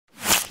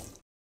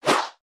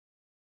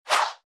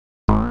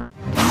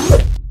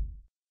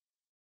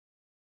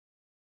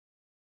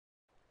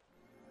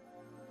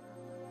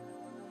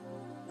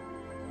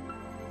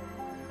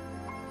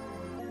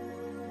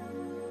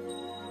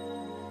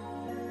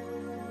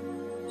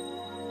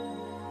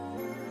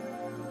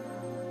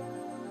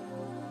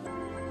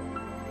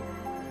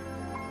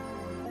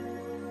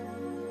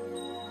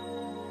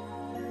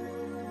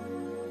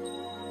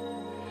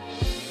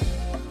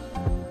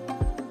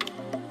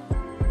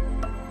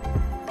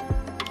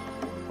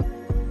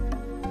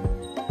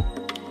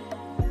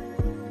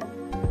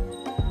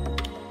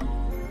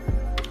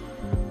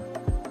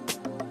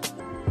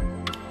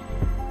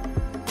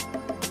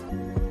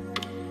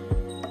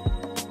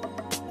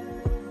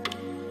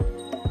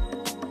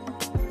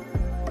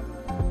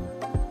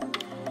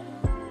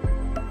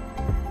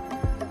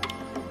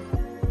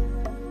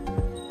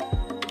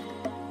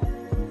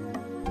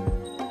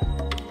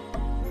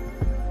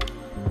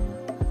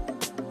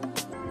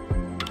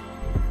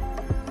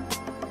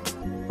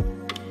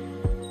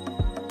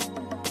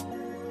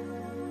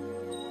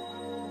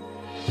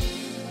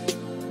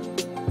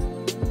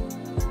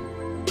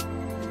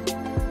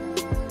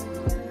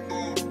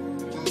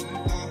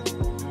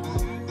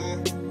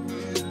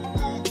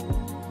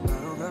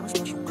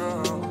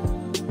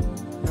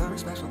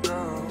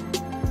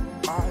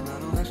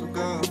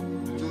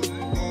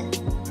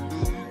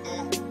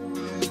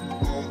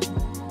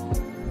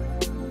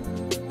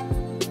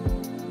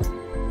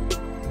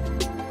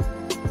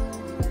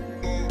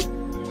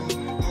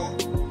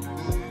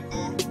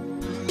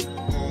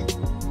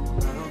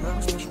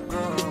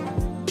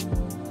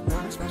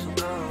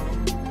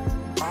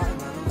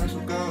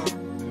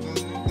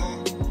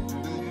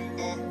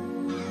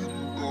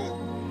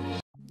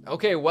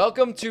Okay,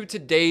 welcome to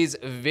today's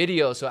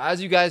video. So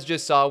as you guys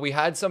just saw, we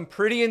had some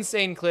pretty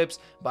insane clips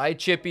by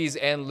Chippies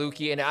and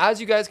Lukey, and as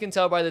you guys can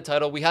tell by the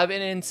title, we have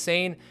an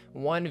insane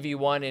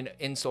 1v1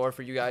 in store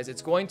for you guys.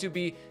 It's going to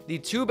be the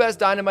two best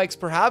Dynamikes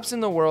perhaps in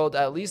the world,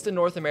 at least in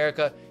North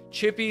America.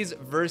 Chippies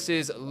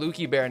versus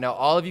Lukey Bear. Now,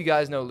 all of you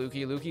guys know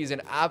Lukey. Lukey is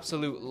an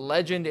absolute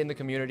legend in the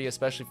community,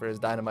 especially for his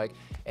Dynamike.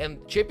 And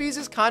Chippies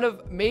is kind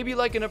of maybe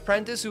like an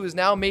apprentice who is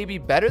now maybe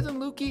better than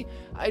Lukey.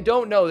 I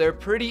don't know. They're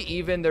pretty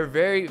even. They're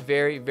very,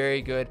 very,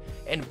 very good.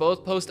 And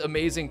both post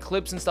amazing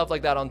clips and stuff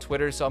like that on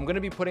Twitter. So I'm going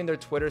to be putting their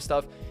Twitter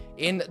stuff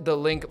in the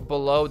link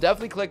below.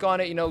 Definitely click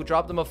on it. You know,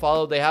 drop them a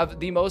follow. They have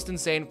the most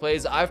insane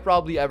plays I've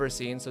probably ever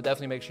seen. So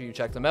definitely make sure you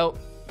check them out.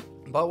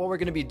 But what we're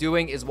going to be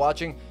doing is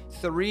watching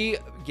 3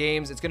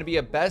 games. It's going to be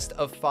a best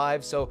of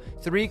 5, so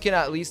 3 can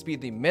at least be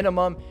the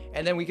minimum,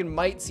 and then we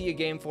might see a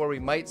game 4, we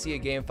might see a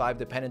game 5,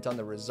 dependent on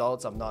the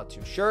results. I'm not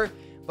too sure,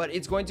 but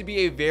it's going to be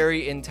a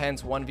very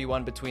intense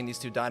 1v1 between these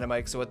two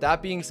Dynamikes. So with that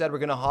being said, we're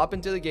going to hop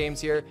into the games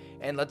here,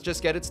 and let's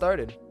just get it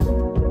started.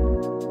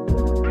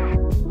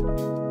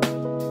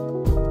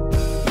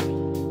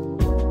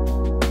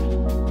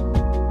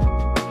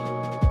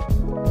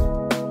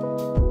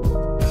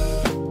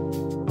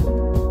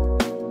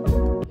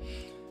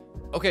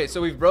 Okay,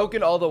 so we've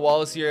broken all the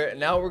walls here.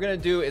 Now what we're going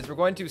to do is we're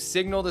going to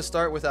signal to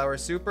start with our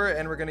super,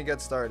 and we're going to get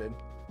started.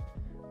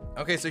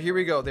 Okay, so here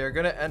we go. They're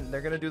going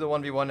to do the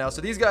 1v1 now. So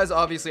these guys,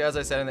 obviously, as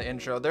I said in the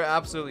intro, they're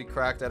absolutely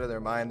cracked out of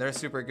their mind. They're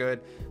super good.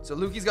 So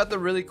Lukey's got the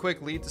really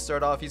quick lead to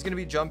start off. He's going to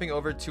be jumping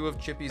over 2 of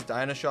Chippy's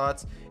Dyna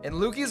shots, and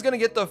Lukey's going to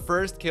get the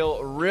first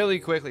kill really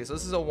quickly. So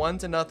this is a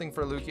 1-0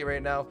 for Lukey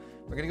right now.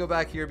 We're going to go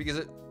back here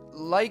because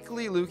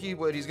likely Lukey,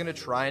 what he's going to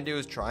try and do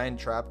is try and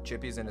trap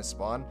Chippies in his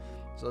spawn.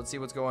 So let's see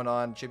what's going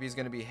on. Chippy's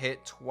going to be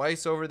hit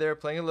twice over there,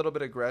 playing a little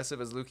bit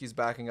aggressive as Lukey's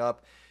backing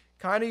up.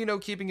 Kind of, you know,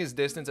 keeping his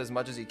distance as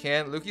much as he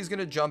can. Lukey's going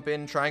to jump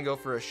in, try and go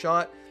for a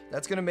shot.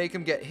 That's going to make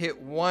him get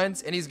hit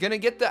once, and he's going to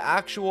get the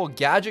actual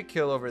gadget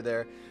kill over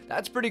there.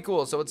 That's pretty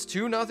cool. So it's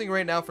 2-0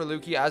 right now for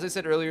Lukey. As I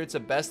said earlier, it's a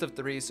best of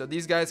 3, so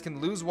these guys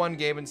can lose one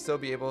game and still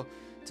be able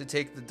to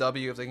take the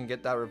W if they can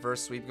get that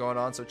reverse sweep going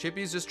on. So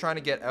Chippy's just trying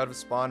to get out of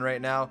spawn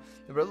right now,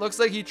 but it looks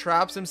like he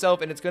traps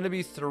himself, and it's going to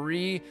be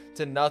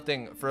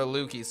 3-0 for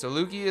Lukey. So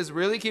Lukey is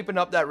really keeping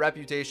up that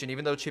reputation,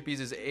 even though Chippies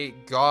is a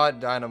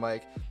god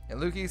Dynamike, and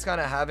Lukey's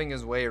kind of having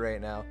his way right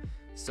now.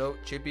 So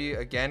Chippy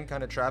again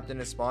kind of trapped in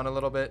his spawn a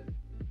little bit.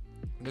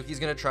 Lukey's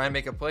going to try and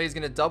make a play. He's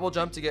going to double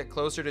jump to get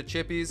closer to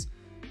Chippies.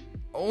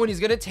 Oh, and he's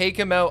going to take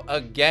him out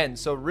again.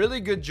 So really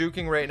good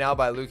juking right now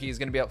by Lukey. He's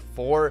going to be up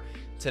 4-0.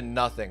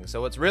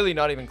 So it's really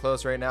not even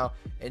close right now,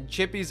 and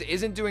Chippies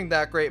isn't doing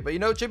that great, but you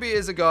know, Chippy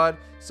is a god,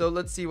 so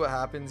let's see what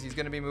happens. He's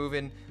going to be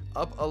moving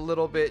up a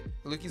little bit.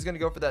 Lukey's going to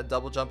go for that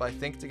double jump, I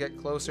think, to get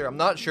closer. I'm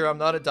not sure. I'm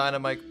not a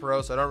Dynamike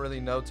pro, so I don't really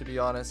know, to be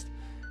honest,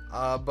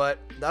 but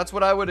that's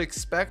what I would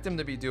expect him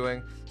to be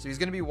doing. So he's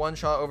going to be one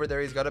shot over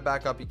there. He's got to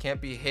back up. He can't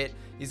be hit.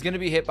 He's going to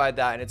be hit by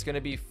that, and it's going to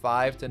be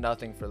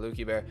 5-0 for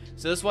Lukey Bear.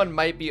 So this one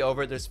might be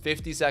over. There's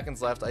 50 seconds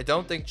left. I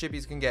don't think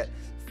Chippies can get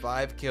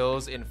 5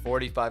 kills in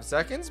 45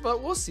 seconds,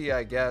 but we'll see,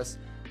 I guess.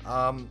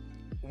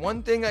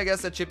 One thing I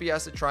guess that Chippy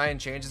has to try and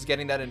change is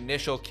getting that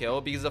initial kill,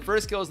 because the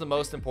first kill is the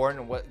most important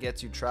and what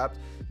gets you trapped.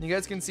 And you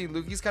guys can see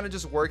Lukey's kind of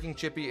just working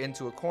Chippy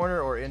into a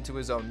corner or into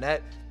his own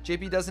net.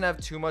 Chippy doesn't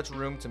have too much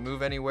room to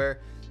move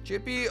anywhere.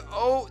 Chippy,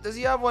 oh, does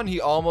he have one?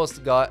 He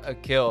almost got a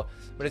kill,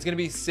 but it's going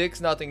to be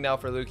 6-0 now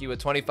for Lukey with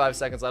 25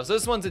 seconds left. So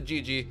this one's a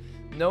GG.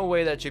 No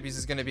way that Chippies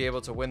is going to be able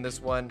to win this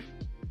one.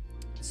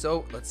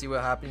 So let's see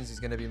what happens. He's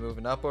going to be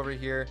moving up over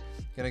here.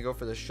 Going to go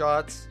for the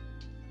shots.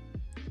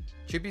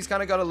 Chippy's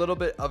kind of got a little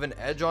bit of an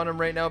edge on him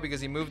right now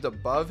because he moved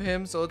above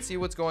him. So let's see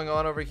what's going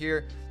on over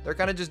here. They're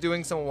kind of just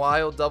doing some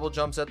wild double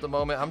jumps at the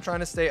moment. I'm trying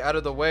to stay out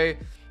of the way.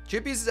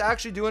 Chippies is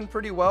actually doing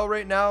pretty well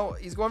right now.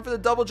 He's going for the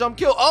double jump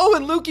kill. Oh,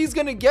 and Lukey's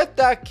going to get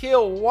that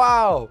kill.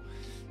 Wow.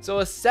 So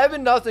a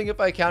 7-0, if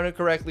I counted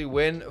correctly,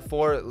 win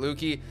for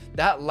Lukey.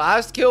 That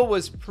last kill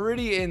was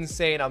pretty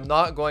insane. I'm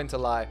not going to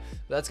lie.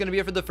 That's going to be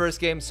it for the first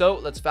game. So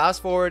let's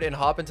fast forward and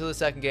hop into the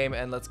second game,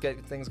 and let's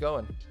get things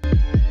going.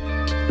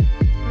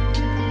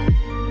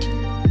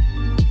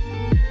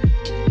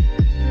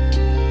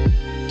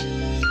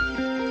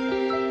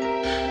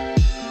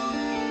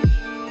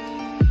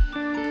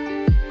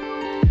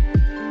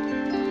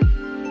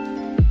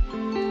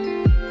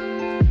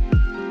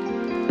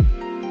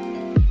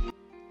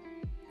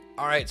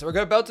 Alright, so we're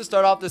about to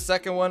start off the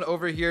second one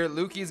over here.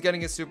 Lukey's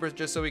getting his super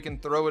just so we can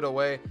throw it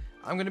away.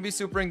 I'm going to be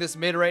supering this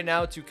mid right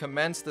now to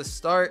commence the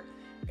start.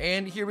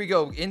 And here we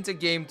go into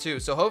game 2.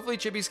 So hopefully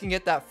Chippies can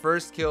get that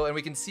first kill and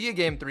we can see a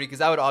game 3, because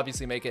that would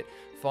obviously make it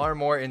far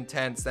more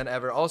intense than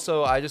ever.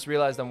 Also, I just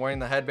realized I'm wearing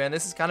the headband.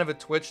 This is kind of a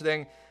Twitch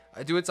thing.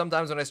 I do it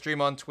sometimes when I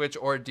stream on Twitch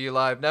or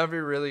D-Live.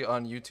 Never really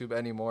on YouTube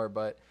anymore,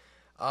 but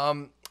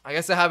I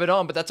guess I have it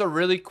on. But that's a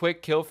really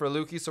quick kill for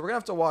Lukey. So we're going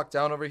to have to walk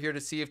down over here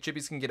to see if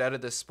Chippies can get out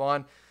of this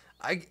spawn.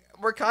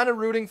 We're kind of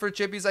rooting for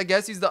Chippies. I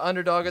guess he's the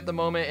underdog at the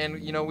moment,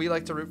 and you know, we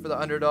like to root for the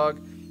underdog.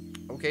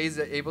 Okay, he's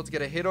able to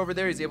get a hit over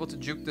there. He's able to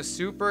juke the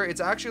super. It's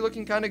actually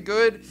looking kind of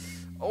good.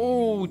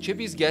 Oh,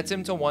 Chippies gets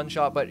him to one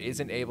shot, but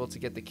isn't able to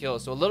get the kill.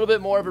 So a little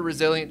bit more of a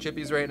resilient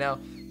Chippies right now,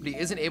 but he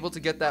isn't able to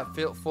get that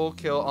full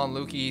kill on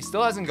Lukey. He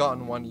still hasn't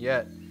gotten one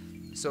yet.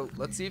 So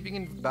let's see if he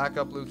can back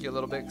up Lukey a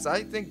little bit, because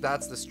I think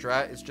that's the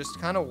strat, is just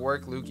kind of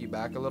work Lukey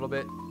back a little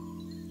bit.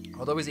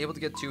 Although he's able to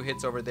get 2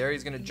 hits over there,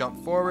 he's going to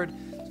jump forward.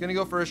 He's going to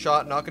go for a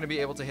shot, not going to be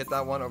able to hit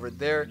that one over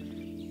there.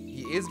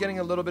 He is getting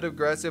a little bit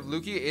aggressive.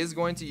 Lukey is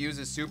going to use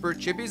his super.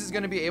 Chippies is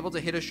going to be able to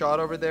hit a shot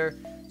over there.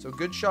 So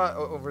good shot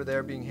over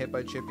there being hit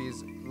by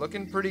Chippies.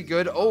 Looking pretty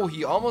good. Oh,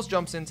 he almost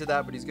jumps into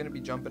that, but he's going to be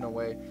jumping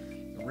away.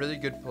 Really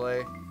good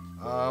play.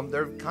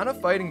 They're kind of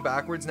fighting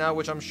backwards now,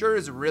 which I'm sure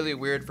is really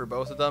weird for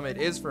both of them. It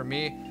is for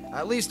me,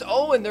 at least.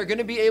 Oh, and they're going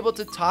to be able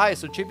to tie.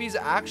 So Chippies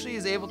actually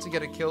is able to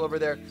get a kill over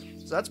there.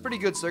 So that's pretty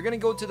good. So they're going to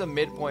go to the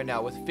midpoint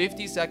now with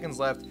 50 seconds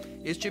left.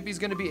 Is Chippies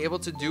going to be able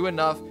to do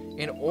enough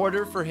in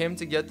order for him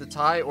to get the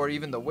tie or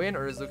even the win?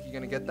 Or is Lukey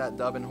going to get that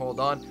dub and hold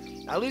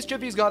on? At least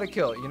Chippies got a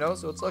kill, you know,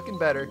 so it's looking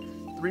better.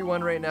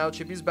 3-1 right now.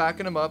 Chippies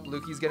backing him up.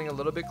 Lukey's getting a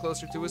little bit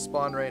closer to his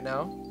spawn right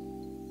now.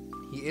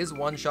 He is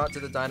one shot to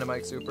the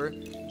Dynamike super.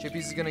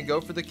 Chippies is going to go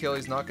for the kill.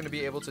 He's not going to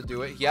be able to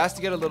do it. He has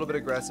to get a little bit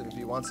aggressive if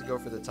he wants to go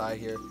for the tie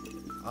here.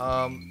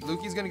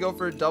 Lukey's going to go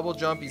for a double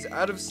jump. He's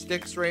out of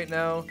sticks right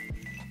now.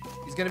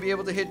 He's going to be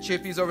able to hit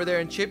Chippies over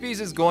there, and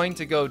Chippies is going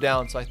to go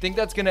down. So I think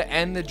that's going to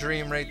end the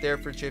dream right there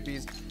for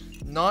Chippies.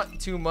 Not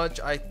too much,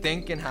 I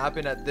think, can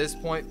happen at this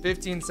point.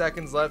 15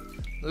 seconds left.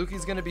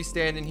 Lukey's going to be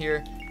standing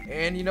here.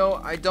 And, you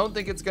know, I don't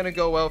think it's going to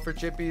go well for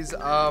Chippies.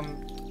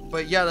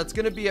 But yeah, that's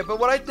going to be it. But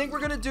what I think we're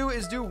going to do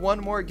is do one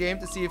more game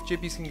to see if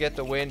Chippies can get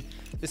the win,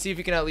 to see if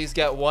he can at least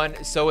get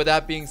one. So with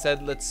that being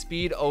said, let's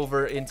speed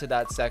over into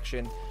that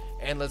section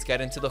and let's get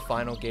into the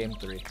final game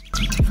 3.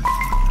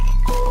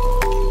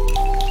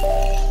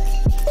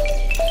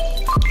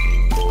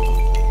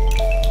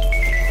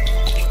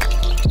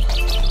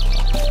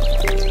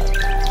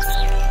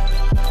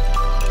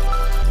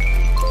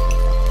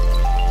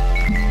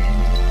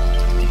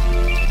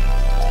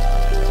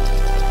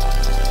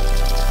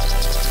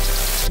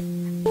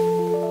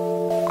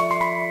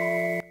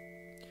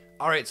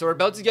 Alright, so we're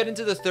about to get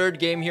into the third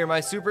game here. My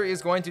super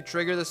is going to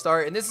trigger the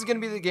start, and this is going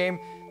to be the game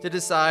to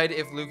decide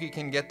if Lukey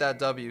can get that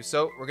W.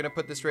 So we're going to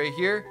put this right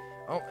here.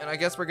 Oh, and I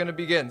guess we're going to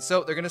begin.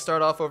 So they're going to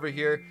start off over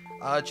here.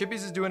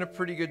 Chippies is doing a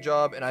pretty good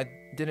job, and I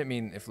didn't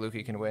mean if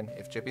Lukey can win.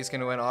 If Chippies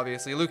can win,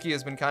 obviously. Lukey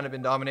has been kind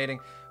of dominating,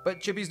 but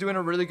Chippies doing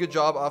a really good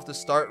job off the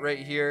start right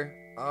here.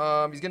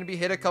 He's going to be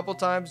hit a couple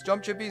times.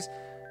 Jump Chippies.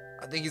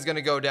 I think he's going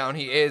to go down.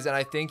 He is, and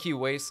I think he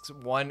wastes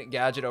one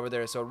gadget over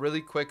there. So a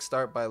really quick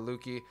start by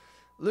Lukey.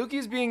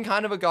 Lukey's being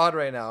kind of a god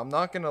right now. I'm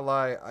not going to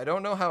lie. I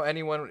don't know how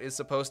anyone is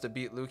supposed to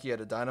beat Lukey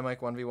at a Dynamike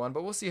 1v1,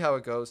 but we'll see how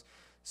it goes.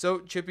 So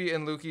Chippy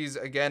and Lukey's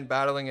again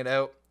battling it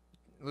out.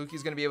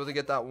 Lukey's going to be able to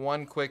get that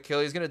one quick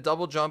kill. He's going to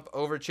double jump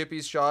over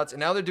Chippy's shots. And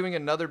now they're doing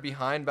another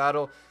behind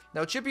battle.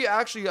 Now Chippy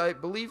actually, I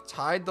believe,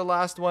 tied the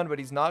last one, but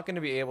he's not going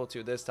to be able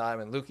to this time.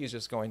 And Lukey's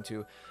just going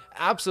to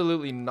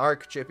absolutely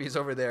narc Chippy's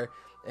over there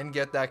and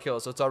get that kill.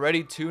 So it's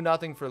already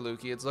 2-0 for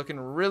Lukey. It's looking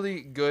really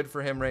good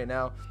for him right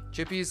now.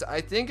 Chippies, I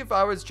think if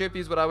I was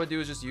Chippies, what I would do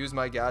is just use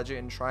my gadget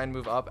and try and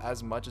move up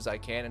as much as I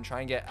can and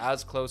try and get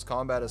as close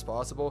combat as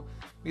possible,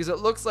 because it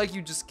looks like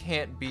you just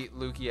can't beat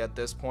Lukey at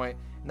this point.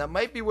 And that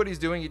might be what he's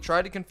doing. He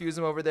tried to confuse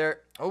him over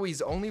there. Oh,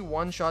 he's only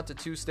one shot to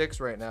 2 sticks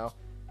right now.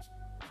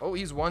 Oh,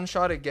 he's one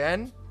shot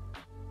again.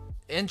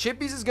 And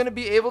Chippies is going to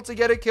be able to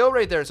get a kill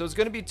right there. So it's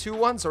going to be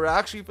 2-1. So we're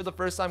actually, for the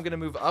first time, going to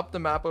move up the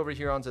map over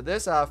here onto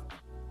this half.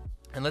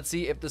 And let's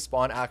see if the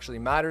spawn actually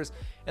matters.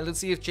 And let's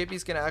see if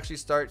Chippies can actually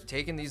start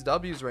taking these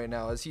W's right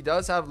now, as he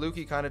does have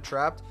Lukey kind of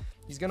trapped.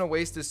 He's going to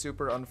waste his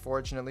super,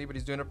 unfortunately, but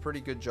he's doing a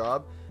pretty good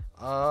job.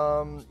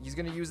 He's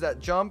going to use that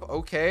jump.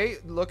 Okay,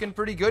 looking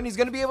pretty good. And he's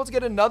going to be able to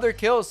get another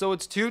kill. So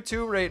it's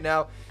 2-2 right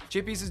now.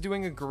 Chippies is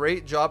doing a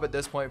great job at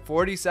this point.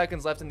 40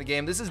 seconds left in the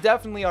game. This is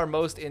definitely our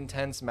most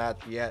intense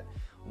match yet.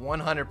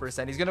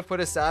 100%. He's going to put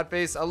a sad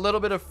face. A little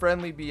bit of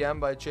friendly BM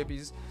by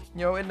Chippies.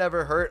 You know, it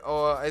never hurt.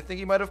 Oh, I think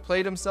he might have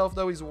played himself,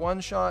 though. He's one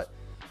shot.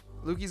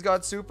 Lukey's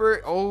got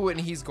super. Oh, and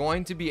he's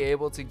going to be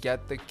able to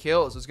get the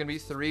kill. So it's going to be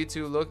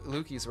 3-2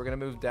 Lukey. So we're going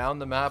to move down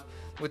the map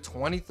with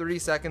 23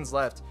 seconds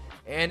left.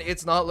 And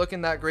it's not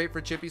looking that great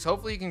for Chippies.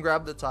 Hopefully he can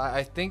grab the tie.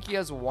 I think he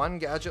has one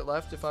gadget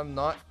left, if I'm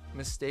not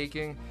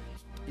mistaken.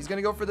 He's going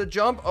to go for the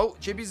jump. Oh,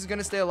 Chippies is going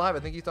to stay alive. I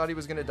think he thought he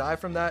was going to die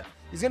from that.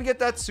 He's going to get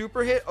that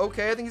super hit.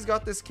 Okay, I think he's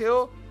got this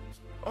kill.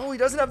 Oh, he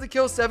doesn't have the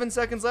kill. 7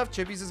 seconds left.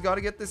 Chippies has got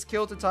to get this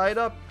kill to tie it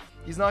up.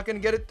 He's not going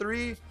to get it.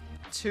 3,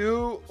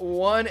 2,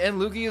 1. And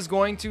Lukey is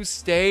going to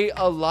stay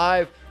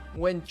alive.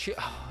 When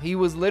he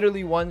was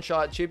literally one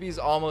shot. Chippies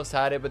almost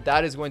had it, but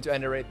that is going to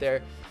end it right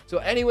there. So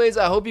anyways,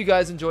 I hope you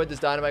guys enjoyed this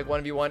Dynamike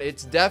 1v1.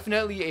 It's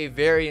definitely a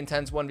very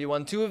intense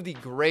 1v1. Two of the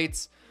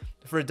greats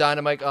for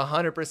Dynamike,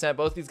 100%.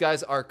 Both these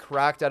guys are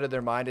cracked out of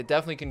their mind. It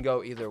definitely can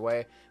go either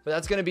way. But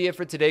that's going to be it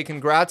for today.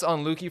 Congrats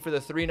on Lukey for the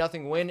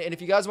 3-0 win. And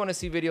if you guys want to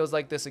see videos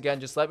like this again,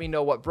 just let me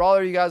know what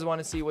brawler you guys want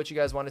to see, what you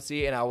guys want to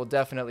see, and I will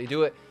definitely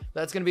do it.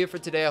 That's going to be it for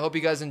today. I hope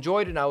you guys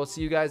enjoyed, and I will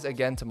see you guys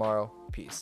again tomorrow. Peace.